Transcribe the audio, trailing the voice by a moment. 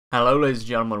Hello ladies and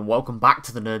gentlemen, welcome back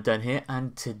to the Nerd Den here,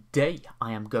 and today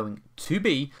I am going to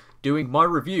be doing my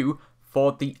review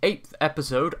for the 8th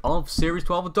episode of Series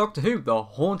 12 of Doctor Who, The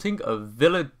Haunting of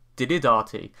Villa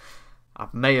Diodati. I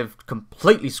may have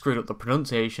completely screwed up the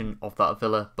pronunciation of that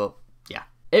villa, but yeah.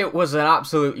 It was an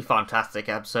absolutely fantastic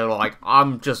episode,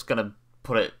 I'm just gonna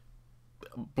put it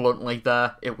bluntly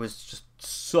there. It was just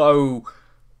so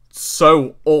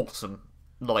awesome.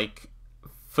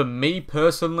 For me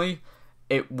personally,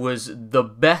 it was the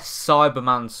best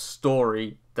Cyberman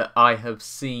story that I have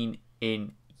seen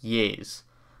in years.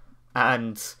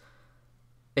 And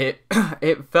it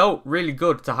felt really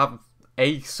good to have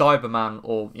a Cyberman,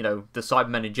 or, the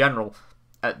Cybermen in general,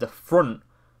 at the front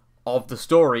of the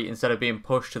story instead of being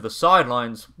pushed to the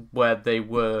sidelines where they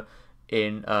were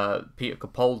in Peter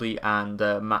Capaldi and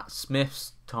Matt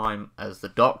Smith's time as the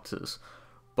Doctors.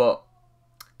 But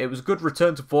it was a good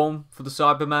return to form for the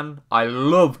Cybermen. I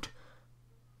loved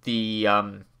the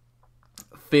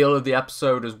feel of the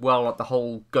episode as well, like the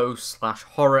whole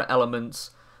ghost/horror elements,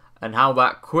 and how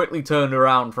that quickly turned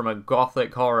around from a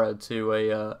gothic horror to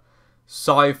a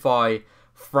sci-fi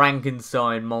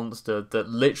Frankenstein monster that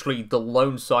literally the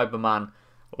lone Cyberman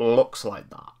looks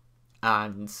like that.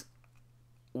 And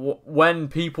when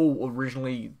people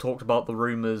originally talked about the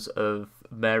rumours of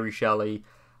Mary Shelley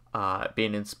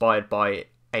being inspired by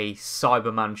a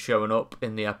Cyberman showing up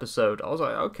in the episode, I was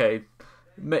like, okay,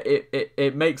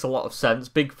 it makes a lot of sense.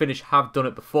 Big Finish have done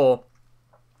it before,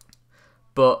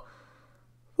 but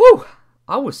whoo,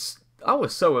 I was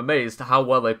so amazed at how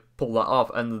well they pulled that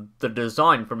off, and the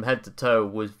design from head to toe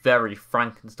was very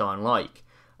Frankenstein-like.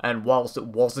 And whilst it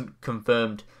wasn't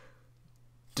confirmed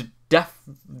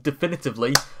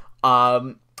definitively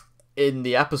in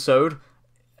the episode,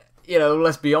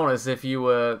 let's be honest, if you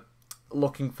were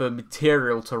looking for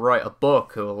material to write a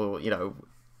book or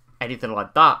anything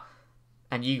like that,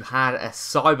 and you had a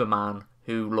Cyberman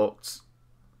who looked,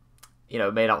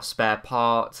 made out of spare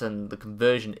parts, and the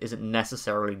conversion isn't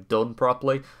necessarily done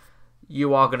properly,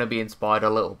 you are going to be inspired a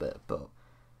little bit. But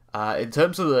in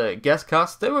terms of the guest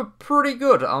cast, they were pretty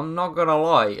good, I'm not going to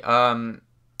lie.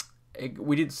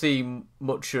 We didn't see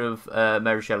much of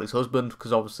Mary Shelley's husband,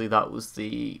 because obviously that was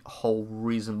the whole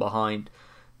reason behind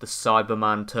the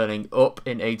Cyberman turning up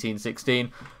in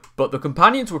 1816. But the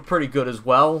companions were pretty good as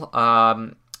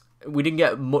well. We didn't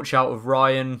get much out of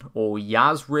Ryan or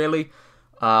Yaz, really.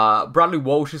 Bradley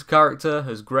Walsh's character,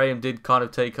 as Graham, did kind of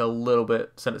take a little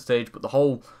bit center stage, but the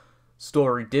whole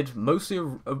story did mostly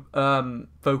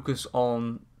focus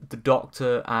on the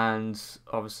Doctor and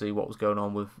obviously what was going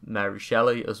on with Mary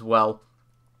Shelley as well.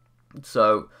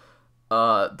 So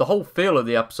the whole feel of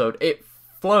the episode, it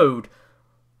flowed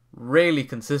really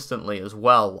consistently as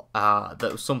well.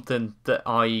 That was something that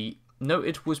I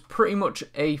noted was pretty much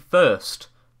a first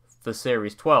for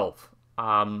Series 12.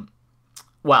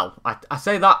 Well, I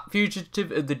say that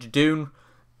Fugitive of the Jadoon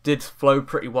did flow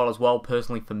pretty well as well,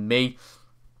 personally for me.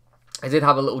 I did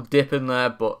have a little dip in there,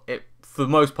 but it, for the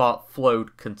most part,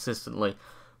 flowed consistently.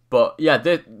 But yeah,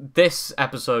 this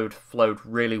episode flowed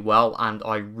really well, and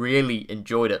I really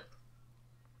enjoyed it.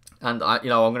 And I'm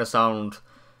going to sound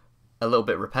a little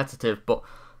bit repetitive, but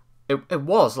it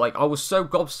was, I was so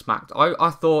gobsmacked. I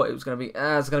thought it was going to be,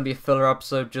 it's going to be a filler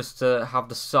episode just to have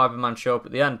the Cyberman show up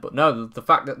at the end. But no, the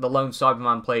fact that the lone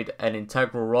Cyberman played an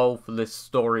integral role for this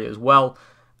story as well,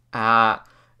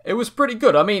 it was pretty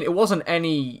good. I mean, it wasn't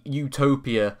any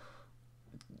Utopia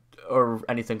or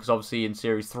anything, because obviously in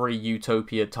Series 3,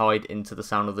 Utopia tied into the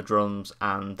Sound of the Drums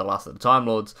and The Last of the Time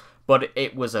Lords. But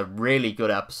it was a really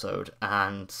good episode,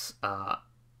 and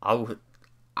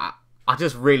I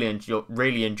just really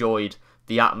enjoyed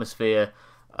the atmosphere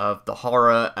of the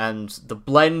horror and the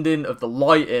blending of the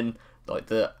lighting, like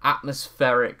the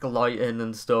atmospheric lighting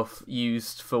and stuff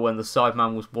used for when the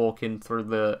Cyberman was walking through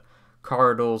the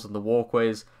corridors and the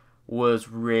walkways, was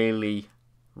really,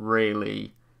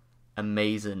 really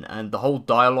amazing. And the whole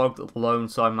dialogue that the lone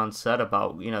Cyberman said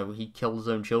about, he killed his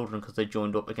own children because they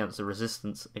joined up against the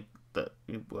resistance, that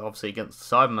obviously against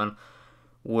the Cyberman,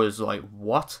 was like,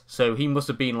 what? So he must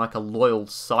have been like a loyal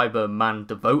Cyberman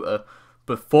devoter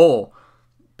before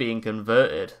being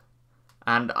converted.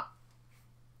 And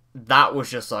that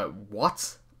was just like,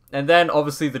 what? And then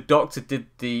obviously the Doctor did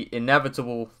the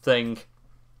inevitable thing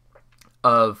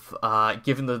of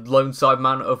giving the lone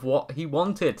Cyberman of what he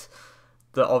wanted.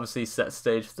 That obviously set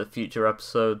stage for the future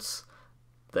episodes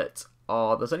that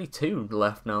are, there's only 2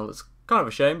 left now. That's kind of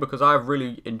a shame, because I've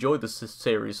really enjoyed this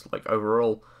series,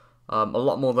 overall. A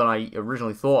lot more than I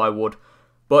originally thought I would.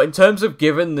 But in terms of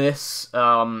giving this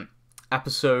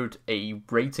episode a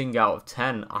rating out of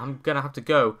 10, I'm going to have to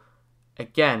go,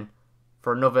 again,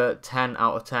 for another 10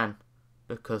 out of 10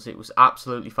 because it was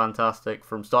absolutely fantastic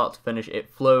from start to finish. It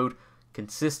flowed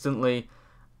consistently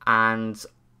and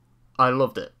I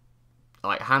loved it.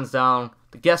 Like, hands down,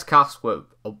 the guest cast were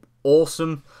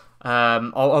awesome.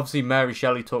 Obviously, Mary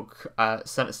Shelley took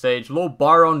centre stage. Lord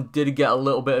Byron did get a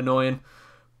little bit annoying,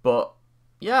 but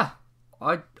yeah,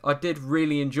 I did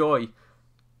really enjoy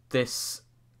this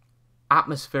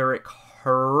atmospheric,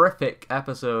 horrific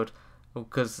episode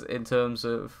because in terms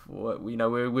of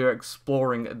we're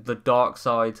exploring the dark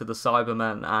side to the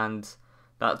Cybermen, and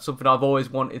that's something I've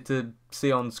always wanted to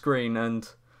see on screen, and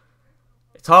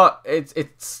it's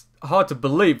hard to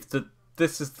believe that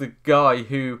this is the guy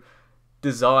who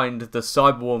designed the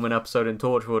Cyberwoman episode in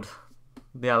Torchwood.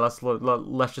 Yeah, let's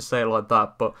just say it like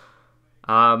that. But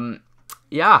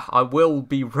yeah, I will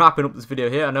be wrapping up this video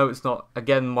here. I know it's not,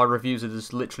 again, my reviews are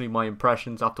just literally my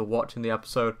impressions after watching the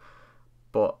episode,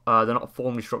 but they're not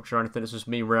formally structured or anything. It's just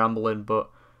me rambling, but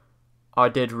I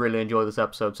did really enjoy this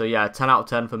episode. So yeah, 10 out of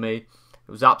 10 for me.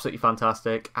 It was absolutely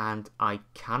fantastic, and I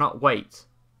cannot wait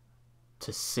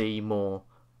to see more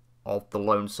of the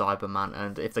Lone Cyberman,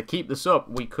 and if they keep this up,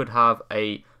 we could have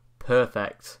a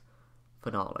perfect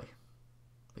finale.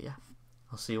 But yeah,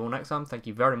 I'll see you all next time. Thank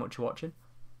you very much for watching.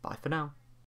 Bye for now.